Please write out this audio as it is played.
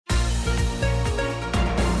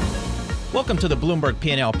Welcome to the Bloomberg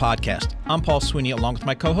P&L podcast. I'm Paul Sweeney along with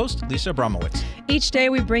my co-host, Lisa Abramowicz. Each day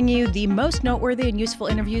we bring you the most noteworthy and useful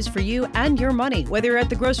interviews for you and your money, whether you're at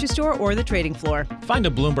the grocery store or the trading floor. Find a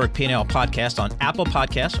Bloomberg P&L podcast on Apple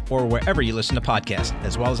Podcasts or wherever you listen to podcasts,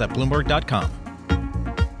 as well as at Bloomberg.com.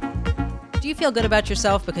 Do you feel good about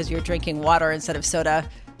yourself because you're drinking water instead of soda?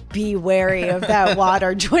 Be wary of that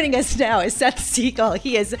water. Joining us now is Seth Siegel.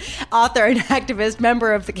 He is author and activist,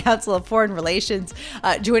 member of the Council of Foreign Relations.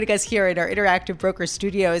 Joining us here in our Interactive Broker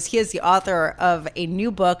studios, he is the author of a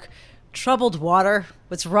new book, Troubled Water: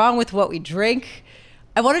 What's Wrong with What We Drink?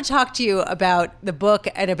 I want to talk to you about the book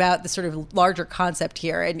and about the sort of larger concept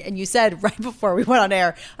here. And you said right before we went on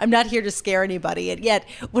air, I'm not here to scare anybody. And yet,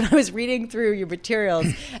 when I was reading through your materials,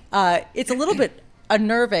 it's a little bit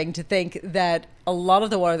unnerving to think that a lot of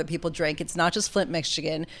the water that people drink, it's not just Flint,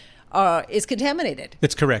 Michigan, is contaminated.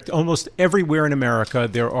 That's correct. Almost everywhere in America,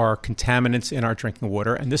 there are contaminants in our drinking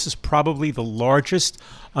water. And this is probably the largest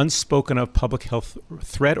unspoken of public health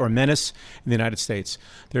threat or menace in the United States.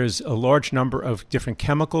 There's a large number of different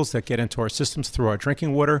chemicals that get into our systems through our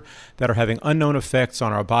drinking water that are having unknown effects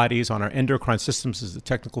on our bodies, on our endocrine systems is the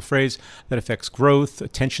technical phrase, that affects growth,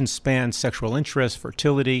 attention span, sexual interest,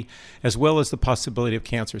 fertility, as well as the possibility of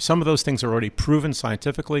cancer. Some of those things are already proven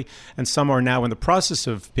scientifically, and some are now in the process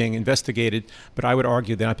of being investigated, but I would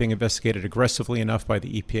argue they're not being investigated aggressively enough by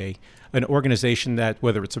the EPA, an organization that,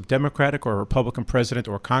 whether it's a Democratic or a Republican president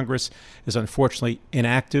or Congress, is unfortunately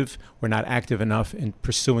inactive. We're not active enough in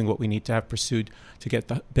pursuing what we need to have pursued to get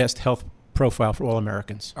the best health profile for all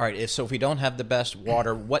Americans. All right, so if we don't have the best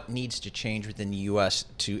water, what needs to change within the U.S.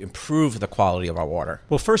 to improve the quality of our water?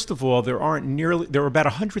 Well, first of all, there are about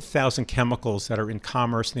 100,000 chemicals that are in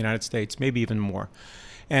commerce in the United States, maybe even more.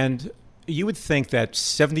 And you would think that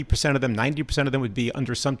 70% of them, 90% of them would be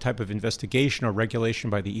under some type of investigation or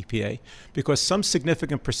regulation by the EPA, because some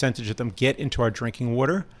significant percentage of them get into our drinking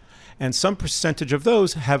water, and some percentage of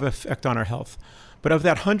those have an effect on our health. But of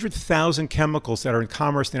that 100,000 chemicals that are in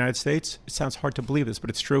commerce in the United States, it sounds hard to believe this,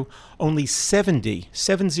 but it's true, only 70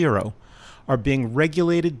 are being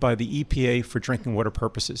regulated by the EPA for drinking water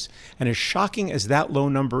purposes. And as shocking as that low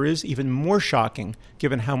number is, even more shocking,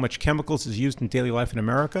 given how much chemicals is used in daily life in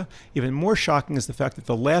America, even more shocking is the fact that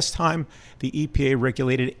the last time the EPA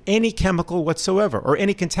regulated any chemical whatsoever, or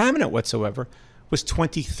any contaminant whatsoever, was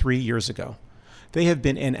 23 years ago. They have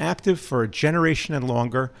been inactive for a generation and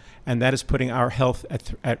longer, and that is putting our health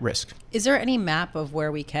at risk. Is there any map of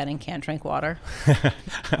where we can and can't drink water?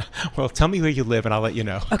 Well, tell me where you live and I'll let you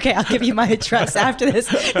know. Okay, I'll give you my address after this.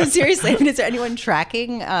 But seriously, I mean, is there anyone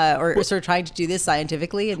tracking or sort of trying to do this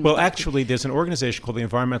scientifically? Well, actually, there's an organization called the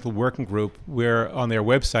Environmental Working Group where on their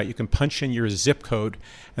website you can punch in your zip code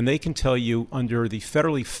and they can tell you under the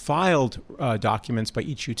federally filed documents by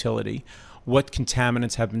each utility what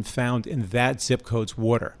contaminants have been found in that zip code's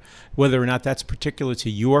water. Whether or not that's particular to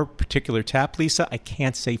your particular tap, Lisa, I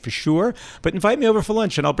can't say for sure, but invite me over for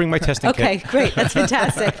lunch and I'll bring my testing kit. Okay, great. That's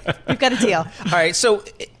fantastic. We've got a deal. All right, so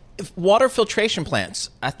water filtration plants,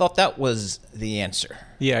 I thought that was the answer.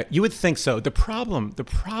 Yeah, you would think so. The problem,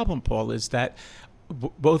 Paul, is that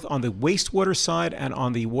both on the wastewater side and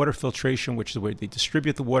on the water filtration, which is where they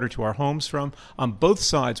distribute the water to our homes from, on both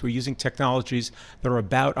sides, we're using technologies that are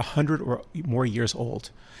about 100 or more years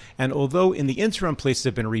old. And although in the interim places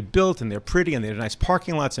have been rebuilt and they're pretty and they have nice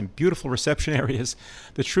parking lots and beautiful reception areas,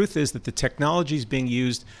 the truth is that the technologies being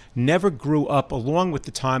used never grew up along with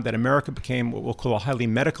the time that America became what we'll call a highly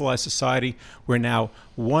medicalized society, where now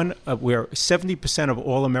where 70% of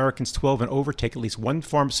all Americans 12 and over take at least one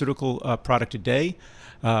pharmaceutical product a day.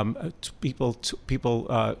 About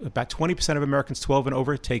 20% of Americans 12 and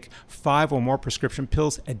over take 5 or more prescription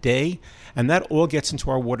pills a day, and that all gets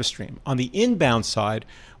into our water stream. On the inbound side,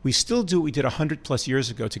 we still do what we did 100 plus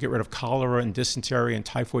years ago to get rid of cholera and dysentery and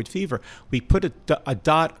typhoid fever. We put a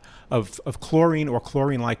dot of chlorine or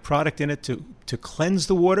chlorine-like product in it to cleanse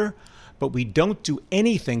the water, but we don't do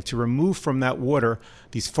anything to remove from that water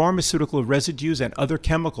these pharmaceutical residues and other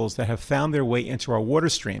chemicals that have found their way into our water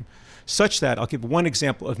stream, such that, I'll give one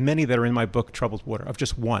example of many that are in my book, Troubled Water, of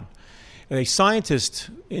just one. A scientist,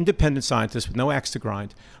 independent scientist with no axe to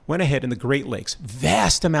grind, went ahead in the Great Lakes,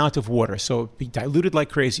 vast amount of water, so it would be diluted like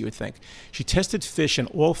crazy, you would think. She tested fish in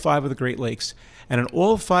all 5 of the Great Lakes, and in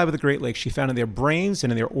all 5 of the Great Lakes, she found in their brains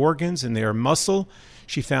and in their organs and their muscle,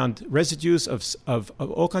 She found residues of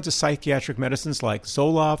all kinds of psychiatric medicines like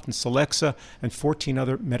Zoloft and Celexa and 14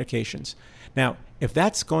 other medications. Now, if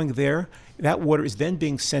that's going there, that water is then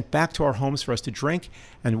being sent back to our homes for us to drink,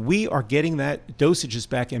 and we are getting that dosages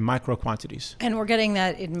back in micro quantities. And we're getting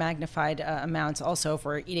that in magnified amounts also if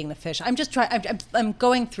we're eating the fish. I'm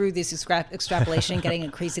going through this extrapolation and getting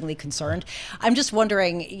increasingly concerned. I'm just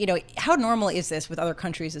wondering, how normal is this with other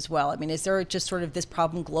countries as well? I mean, is there just sort of this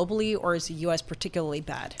problem globally, or is the U.S. particularly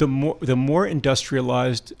bad? The more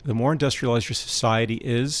industrialized your society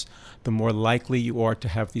is, the more likely you are to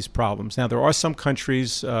have these problems. Now, there are some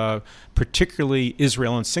countries, particularly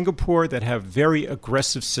Israel and Singapore, that have very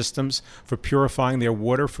aggressive systems for purifying their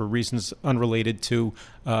water for reasons unrelated to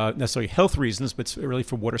necessarily health reasons, but really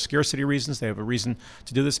for water scarcity reasons. They have a reason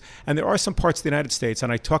to do this. And there are some parts of the United States,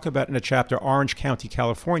 and I talk about in a chapter Orange County,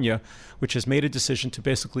 California, which has made a decision to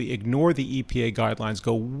basically ignore the EPA guidelines,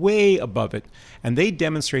 go way above it. And they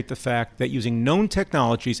demonstrate the fact that using known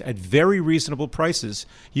technologies at very reasonable prices,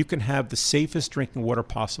 you can have the safest drinking water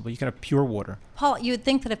possible. You can have pure water. Paul, you would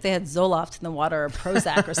think that if they had Zoloft in the water or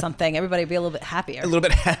Prozac or something, everybody would be a little bit happier. A little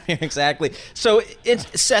bit happier, exactly. So,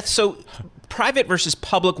 Seth, private versus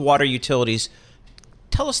public water utilities,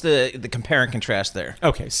 tell us the compare and contrast there.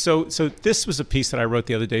 Okay, so this was a piece that I wrote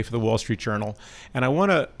the other day for the Wall Street Journal, and I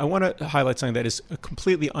want to highlight something that is a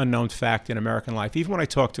completely unknown fact in American life. Even when I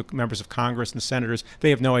talk to members of Congress and senators, they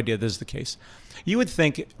have no idea this is the case. You would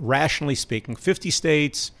think, rationally speaking, 50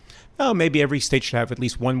 states, maybe every state should have at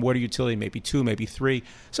least one water utility, maybe two, maybe three.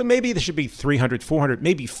 So maybe there should be 300, 400,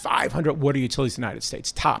 maybe 500 water utilities in the United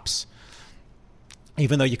States, tops.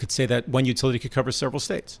 Even though you could say that one utility could cover several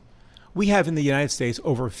states. We have in the United States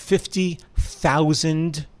over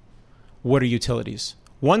 50,000 water utilities.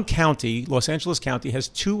 One county, Los Angeles County, has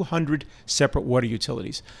 200 separate water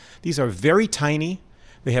utilities. These are very tiny.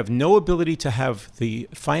 They have no ability to have the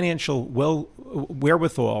financial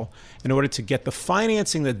wherewithal in order to get the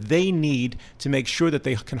financing that they need to make sure that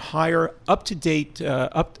they can hire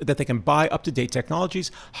that they can buy up-to-date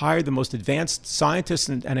technologies, hire the most advanced scientists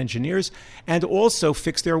and engineers, and also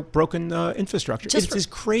fix their broken infrastructure. It is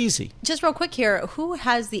crazy. Just real quick here, who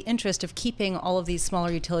has the interest of keeping all of these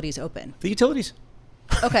smaller utilities open? The utilities.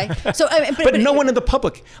 Okay. So, but no one in the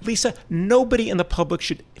public, Lisa, nobody in the public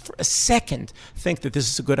should for a second think that this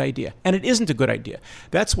is a good idea. And it isn't a good idea.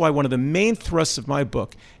 That's why one of the main thrusts of my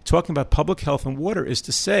book, talking about public health and water, is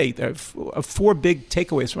to say there are four big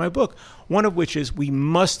takeaways from my book, one of which is we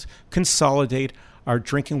must consolidate our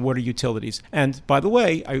drinking water utilities. And by the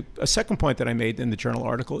way, a second point that I made in the journal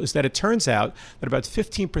article is that it turns out that about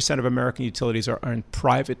 15% of American utilities are in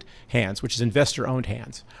private hands, which is investor-owned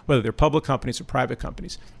hands, whether they're public companies or private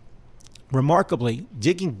companies. Remarkably,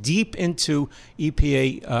 digging deep into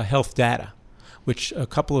EPA health data, which a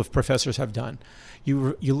couple of professors have done,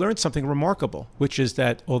 you learn something remarkable, which is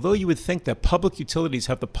that although you would think that public utilities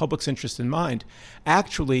have the public's interest in mind,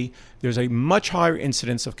 actually there's a much higher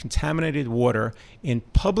incidence of contaminated water in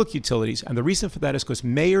public utilities. And the reason for that is because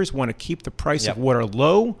mayors want to keep the price of water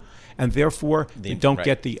low, and therefore you don't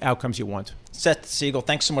get the outcomes you want. Seth Siegel,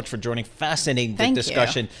 thanks so much for joining. Fascinating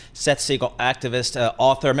discussion. You. Seth Siegel, activist,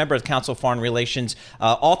 author, member of the Council of Foreign Relations,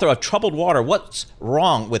 author of Troubled Water, What's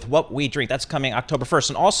Wrong with What We Drink? That's coming October 1st.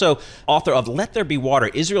 And also author of Let There Be Water,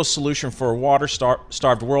 Israel's Solution for a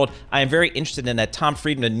Water-Starved World. I am very interested in that Tom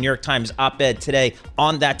Friedman, New York Times op-ed today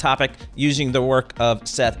on that topic using the work of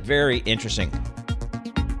Seth. Very interesting.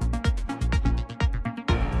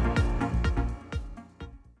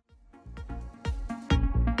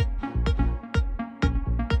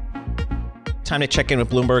 Time to check in with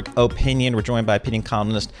Bloomberg Opinion. We're joined by opinion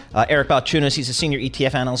columnist Eric Balchunas. He's a senior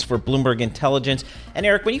ETF analyst for Bloomberg Intelligence. And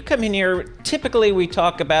Eric, when you come in here, typically we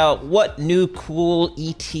talk about what new cool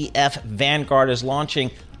ETF Vanguard is launching.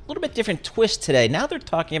 A little bit different twist today. Now they're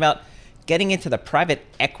talking about getting into the private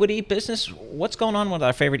equity business. What's going on with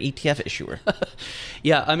our favorite ETF issuer?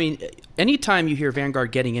 Yeah, I mean, anytime you hear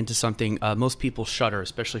Vanguard getting into something, most people shudder,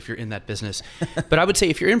 especially if you're in that business. But I would say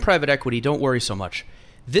if you're in private equity, don't worry so much.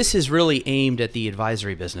 This is really aimed at the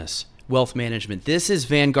advisory business, wealth management. This is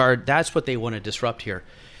Vanguard. That's what they want to disrupt here.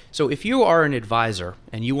 So if you are an advisor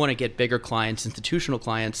and you want to get bigger clients, institutional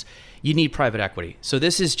clients, you need private equity. So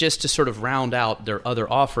this is just to sort of round out their other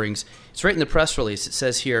offerings. It's right in the press release. It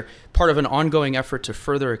says here, part of an ongoing effort to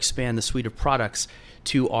further expand the suite of products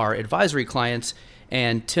to our advisory clients.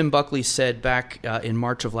 And Tim Buckley said back in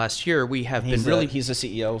March of last year, we have He's the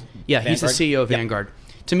CEO. Yeah, he's the CEO of Vanguard.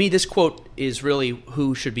 To me, this quote is really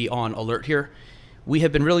who should be on alert here. We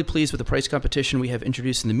have been really pleased with the price competition we have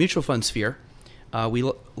introduced in the mutual fund sphere. We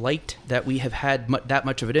liked that we have had that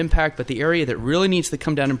much of an impact, but the area that really needs to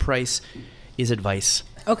come down in price is advice.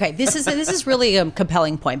 Okay, this is really a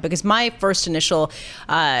compelling point, because my first initial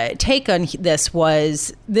take on this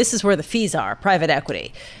was, this is where the fees are, private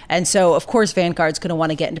equity. And so, of course, Vanguard's going to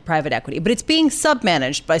want to get into private equity, but it's being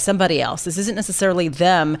submanaged by somebody else. This isn't necessarily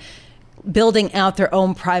them building out their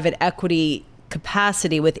own private equity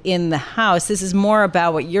capacity within the house. This is more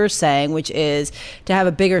about what you're saying, which is to have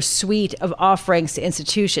a bigger suite of offerings to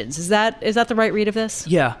institutions. Is that the right read of this?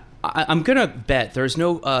 Yeah. I'm going to bet there was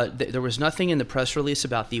nothing in the press release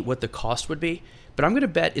about what the cost would be, but I'm going to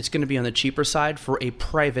bet it's going to be on the cheaper side for a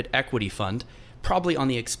private equity fund, probably on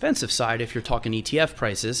the expensive side if you're talking ETF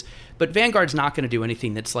prices. But Vanguard's not going to do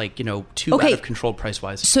anything that's like, too out of control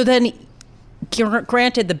price-wise. So then,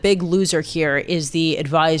 granted, the big loser here is the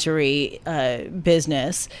advisory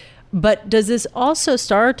business. But does this also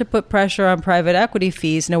start to put pressure on private equity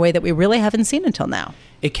fees in a way that we really haven't seen until now?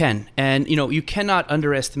 It can. And, you cannot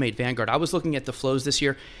underestimate Vanguard. I was looking at the flows this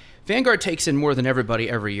year. Vanguard takes in more than everybody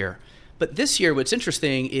every year. But this year, what's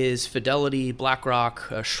interesting is Fidelity,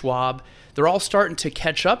 BlackRock, Schwab, they're all starting to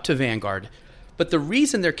catch up to Vanguard. But the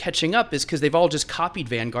reason they're catching up is because they've all just copied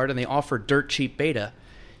Vanguard and they offer dirt cheap beta.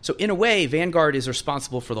 So in a way, Vanguard is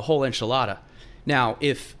responsible for the whole enchilada. Now,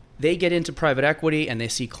 if they get into private equity and they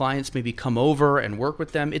see clients maybe come over and work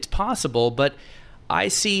with them, it's possible, but I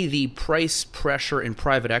see the price pressure in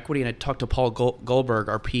private equity, and I talked to Paul Goldberg,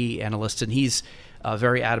 our PE analyst, and he's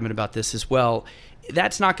very adamant about this as well.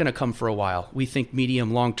 That's not going to come for a while. We think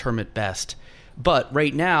medium, long term at best. But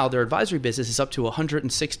right now, their advisory business is up to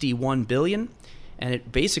 $161 billion, and it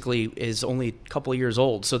basically is only a couple of years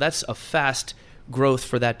old. So that's a fast growth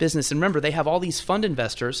for that business. And remember, they have all these fund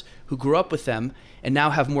investors who grew up with them and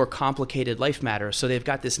now have more complicated life matters. So they've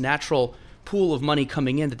got this natural pool of money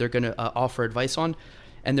coming in that they're going to offer advice on,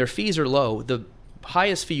 and their fees are low. The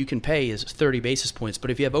highest fee you can pay is 30 basis points, but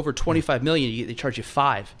if you have over 25 million, they charge you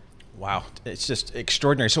 5. Wow, it's just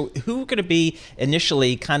extraordinary. So who are going to be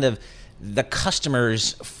initially kind of the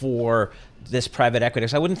customers for this private equity?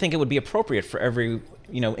 Because I wouldn't think it would be appropriate for every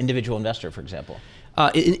individual investor, for example.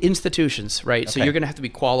 Institutions, right? Okay. So you're going to have to be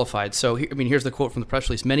qualified. So here's the quote from the press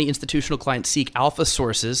release. Many institutional clients seek alpha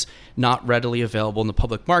sources not readily available in the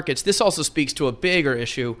public markets. This also speaks to a bigger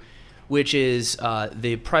issue, which is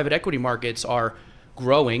the private equity markets are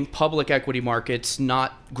growing, public equity markets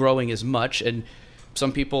not growing as much, and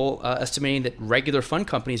some people estimating that regular fund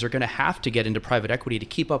companies are going to have to get into private equity to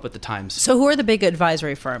keep up with the times. So who are the big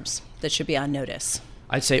advisory firms that should be on notice?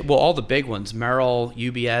 I'd say, all the big ones, Merrill,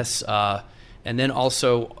 UBS, and then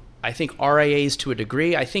also, I think RIAs to a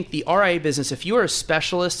degree. I think the RIA business, if you're a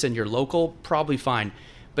specialist and you're local, probably fine.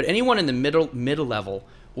 But anyone in the middle level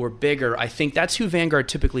or bigger, I think that's who Vanguard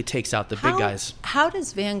typically takes out, the big guys. How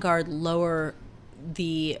does Vanguard lower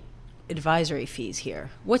the advisory fees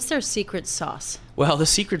here? What's their secret sauce? Well, the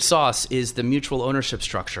secret sauce is the mutual ownership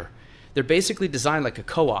structure. They're basically designed like a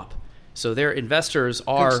co-op. So their investors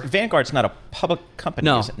are... Vanguard's not a public company,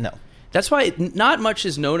 No. is it? No. That's why not much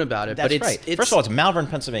is known about it. That's but right. First of all, it's Malvern,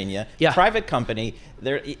 Pennsylvania. Yeah. Private company.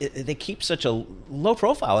 They keep such a low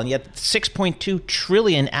profile, and yet 6.2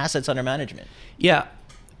 trillion assets under management. Yeah.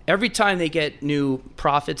 Every time they get new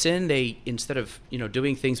profits in, they, instead of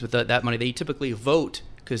doing things with that money, they typically vote,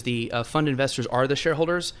 because the fund investors are the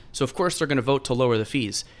shareholders. So of course they're going to vote to lower the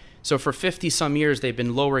fees. So for 50 some years, they've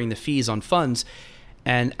been lowering the fees on funds,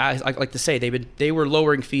 and I like to say they were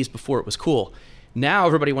lowering fees before it was cool. Now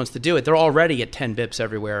everybody wants to do it. They're already at 10 bips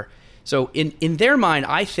everywhere. So in their mind,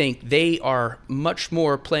 I think they are much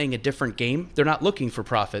more playing a different game. They're not looking for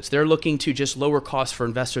profits. They're looking to just lower costs for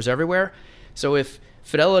investors everywhere. So if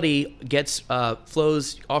Fidelity gets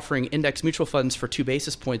flows offering index mutual funds for 2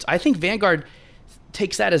 basis points, I think Vanguard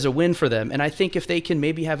takes that as a win for them. And I think if they can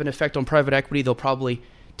maybe have an effect on private equity, they'll probably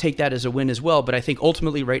take that as a win as well. But I think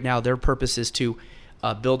ultimately right now their purpose is to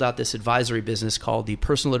build out this advisory business called the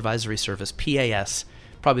Personal Advisory Service, PAS.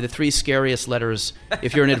 Probably the 3 scariest letters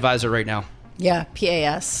if you're an advisor right now. Yeah,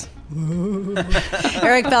 PAS.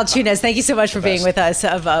 Eric Balchunas, thank you so much for being with us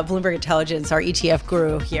of Bloomberg Intelligence, our ETF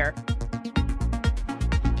guru here.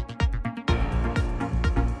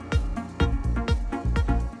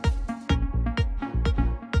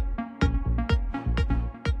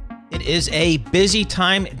 It is a busy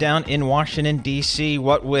time down in Washington, D.C.,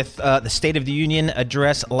 what with the State of the Union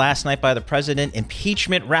address last night by the president,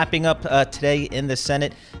 impeachment wrapping up today in the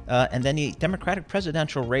Senate, and then the Democratic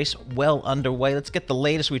presidential race well underway. Let's get the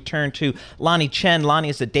latest. We turn to Lanhee Chen. Lanhee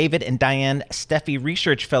is the David and Diane Steffi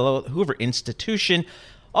Research Fellow at Hoover Institution.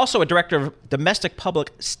 also a director of domestic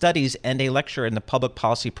public studies and a lecturer in the public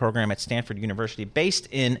policy program at Stanford University, based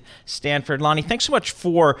in Stanford. Lanhee, thanks so much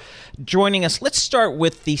for joining us. Let's start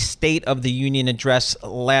with the State of the Union address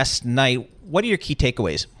last night. What are your key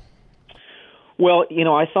takeaways? Well,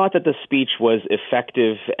 I thought that the speech was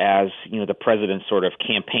effective as, the president's sort of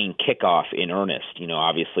campaign kickoff in earnest.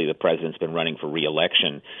 Obviously the president's been running for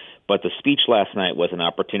re-election, but the speech last night was an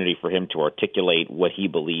opportunity for him to articulate what he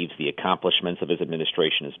believes the accomplishments of his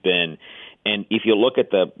administration has been. And if you look at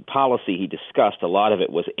the policy he discussed, a lot of it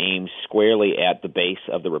was aimed squarely at the base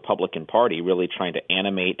of the Republican Party, really trying to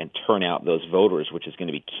animate and turn out those voters, which is going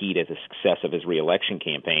to be key to the success of his re-election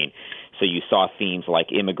campaign. So you saw themes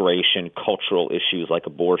like immigration, cultural issues like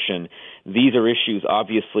abortion. These are issues,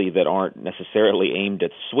 obviously, that aren't necessarily aimed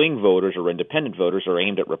at swing voters or independent voters, or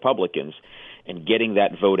aimed at Republicans. And getting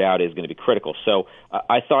that vote out is going to be critical. So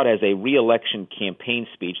I thought as a re-election campaign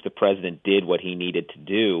speech, the president did what he needed to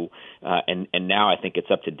do. And now I think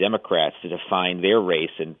it's up to Democrats to define their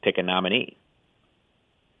race and pick a nominee.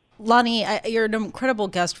 Lanhee, you're an incredible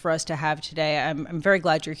guest for us to have today. I'm very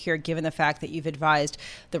glad you're here, given the fact that you've advised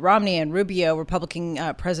the Romney and Rubio Republican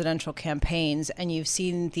presidential campaigns, and you've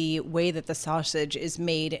seen the way that the sausage is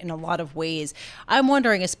made in a lot of ways. I'm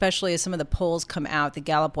wondering, especially as some of the polls come out, the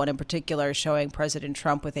Gallup one in particular showing President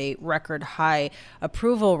Trump with a record high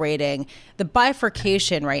approval rating, the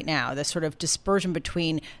bifurcation right now, the sort of dispersion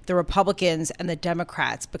between the Republicans and the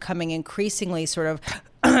Democrats becoming increasingly sort of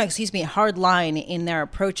hard line in their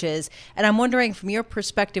approaches. And I'm wondering, from your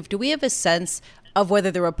perspective, do we have a sense of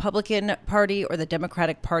whether the Republican Party or the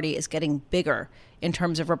Democratic Party is getting bigger in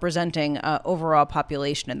terms of representing overall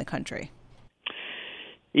population in the country?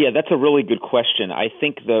 Yeah, that's a really good question. I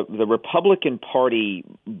think the Republican Party,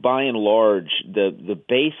 by and large, the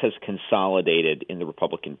base has consolidated in the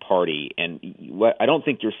Republican Party. And I don't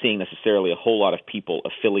think you're seeing necessarily a whole lot of people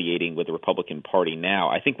affiliating with the Republican Party now.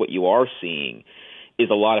 I think what you are seeing is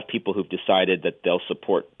a lot of people who've decided that they'll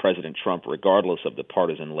support President Trump regardless of the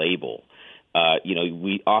partisan label.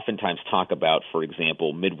 We oftentimes talk about, for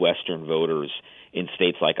example, Midwestern voters in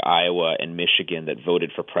states like Iowa and Michigan that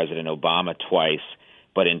voted for President Obama twice,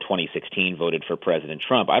 but in 2016 voted for President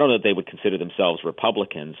Trump. I don't know if they would consider themselves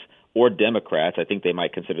Republicans or Democrats. I think they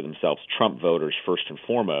might consider themselves Trump voters first and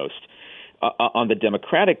foremost. On the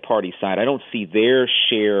Democratic Party side, I don't see their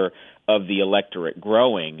share of the electorate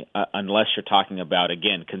growing unless you're talking about,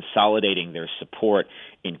 again, consolidating their support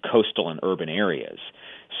in coastal and urban areas.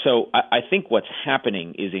 So I think what's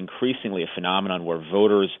happening is increasingly a phenomenon where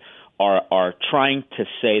voters are trying to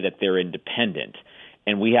say that they're independent.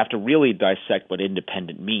 And we have to really dissect what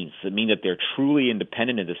independent means. Does it mean that they're truly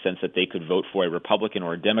independent in the sense that they could vote for a Republican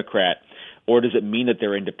or a Democrat? Or does it mean that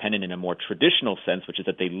they're independent in a more traditional sense, which is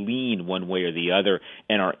that they lean one way or the other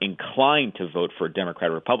and are inclined to vote for a Democrat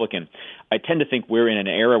or Republican? I tend to think we're in an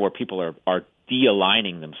era where people are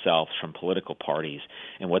de-aligning themselves from political parties.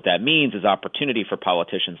 And what that means is opportunity for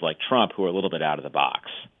politicians like Trump who are a little bit out of the box.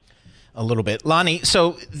 A little bit. Lanhee,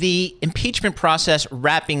 so the impeachment process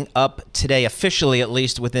wrapping up today, officially at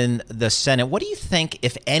least within the Senate. What do you think,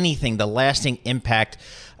 if anything, the lasting impact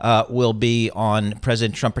will be on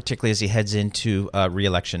President Trump, particularly as he heads into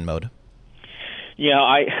re-election mode? Yeah,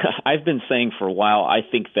 I've been saying for a while, I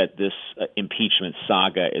think that this impeachment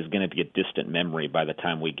saga is going to be a distant memory by the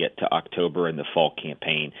time we get to October and the fall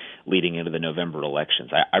campaign leading into the November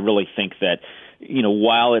elections. I really think that,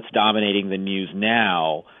 while it's dominating the news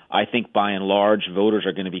now, I think by and large voters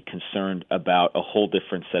are going to be concerned about a whole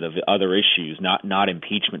different set of other issues, not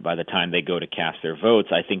impeachment by the time they go to cast their votes.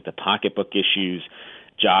 I think the pocketbook issues,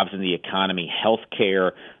 jobs in the economy, health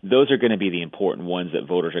care, those are going to be the important ones that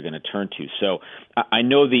voters are going to turn to. So I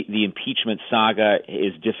know the impeachment saga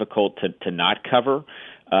is difficult to not cover,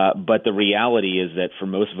 but the reality is that for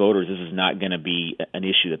most voters, this is not going to be an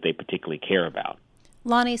issue that they particularly care about.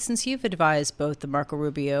 Lanhee, since you've advised both the Marco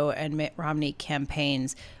Rubio and Mitt Romney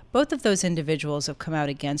campaigns, both of those individuals have come out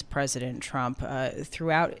against President Trump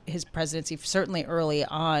throughout his presidency, certainly early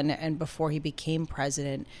on and before he became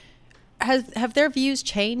president. Have their views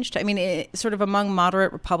changed? I mean, sort of among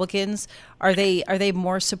moderate Republicans, are they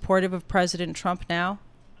more supportive of President Trump now?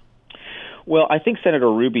 Well, I think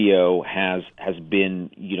Senator Rubio has been,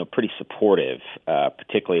 pretty supportive,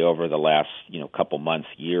 particularly over the last, couple months,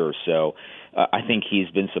 year or so. I think he's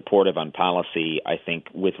been supportive on policy. I think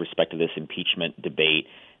with respect to this impeachment debate,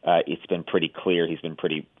 it's been pretty clear. He's been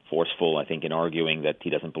pretty forceful, I think, in arguing that he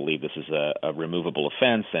doesn't believe this is a removable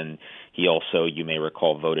offense. And he also, you may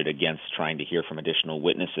recall, voted against trying to hear from additional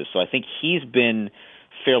witnesses. So I think he's been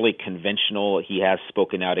fairly conventional. He has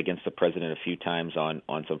spoken out against the president a few times on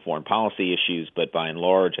some foreign policy issues, but by and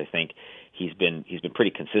large, I think he's been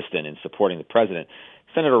pretty consistent in supporting the president.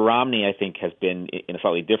 Senator Romney, I think, has been in a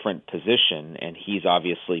slightly different position, and he's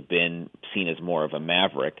obviously been seen as more of a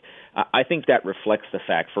maverick. I think that reflects the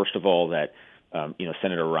fact, first of all, that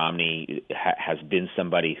Senator Romney has been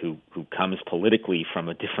somebody who comes politically from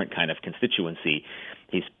a different kind of constituency.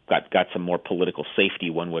 He's got some more political safety,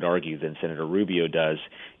 one would argue, than Senator Rubio does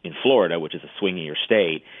in Florida, which is a swingier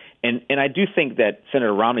state. And I do think that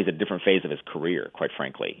Senator Romney's at a different phase of his career, quite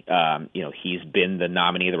frankly. He's been the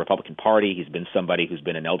nominee of the Republican Party. He's been somebody who's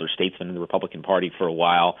been an elder statesman in the Republican Party for a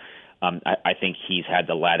while. I think he's had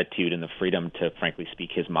the latitude and the freedom to, frankly,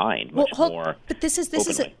 speak his mind much more. But this is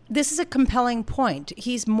openly. a compelling point.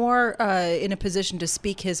 He's more in a position to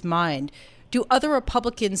speak his mind. Do other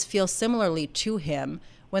Republicans feel similarly to him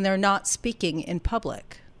when they're not speaking in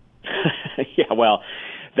public? Yeah, well,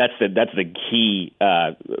 that's the key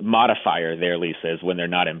modifier there, Lisa, is when they're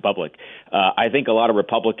not in public. I think a lot of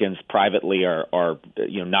Republicans privately are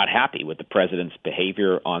not happy with the president's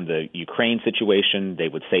behavior on the Ukraine situation. They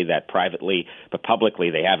would say that privately, but publicly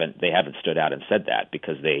they haven't stood out and said that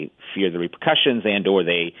because they fear the repercussions and/or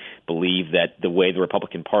they believe that the way the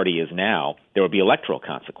Republican Party is now, there will be electoral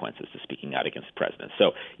consequences to speaking out against the president.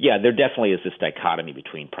 So, yeah, there definitely is this dichotomy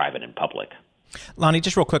between private and public. Lanhee,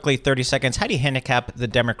 just real quickly, 30 seconds. How do you handicap the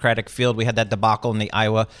Democratic field? We had that debacle in the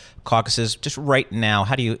Iowa caucuses. Just right now,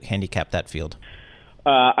 how do you handicap that field?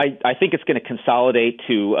 I think it's going to consolidate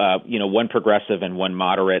to one progressive and one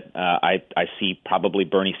moderate. I see probably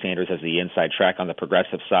Bernie Sanders as the inside track on the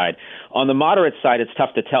progressive side. On the moderate side, it's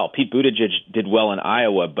tough to tell. Pete Buttigieg did well in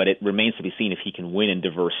Iowa, but it remains to be seen if he can win in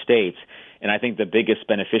diverse states. And I think the biggest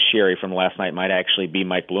beneficiary from last night might actually be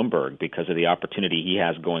Mike Bloomberg because of the opportunity he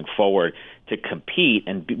has going forward to compete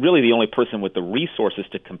and be really the only person with the resources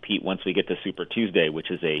to compete once we get to Super Tuesday, which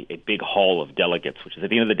is a big haul of delegates, which is at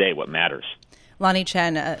the end of the day what matters. Lanhee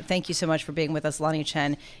Chen, thank you so much for being with us. Lanhee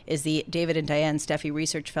Chen is the David and Diane Steffi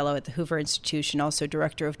Research Fellow at the Hoover Institution, also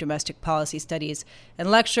Director of Domestic Policy Studies and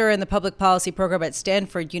lecturer in the Public Policy Program at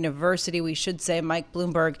Stanford University. We should say Mike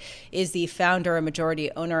Bloomberg is the founder and majority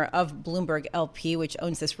owner of Bloomberg LP, which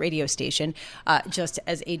owns this radio station, just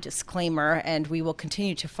as a disclaimer. And we will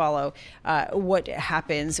continue to follow what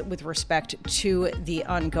happens with respect to the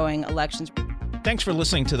ongoing elections. Thanks for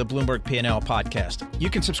listening to the Bloomberg P&L podcast. You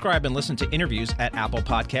can subscribe and listen to interviews at Apple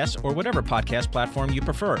Podcasts or whatever podcast platform you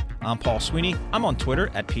prefer. I'm Paul Sweeney. I'm on Twitter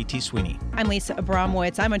at PT Sweeney. I'm Lisa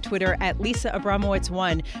Abramowicz. I'm on Twitter at Lisa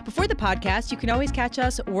Abramowicz1. Before the podcast, you can always catch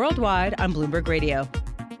us worldwide on Bloomberg Radio.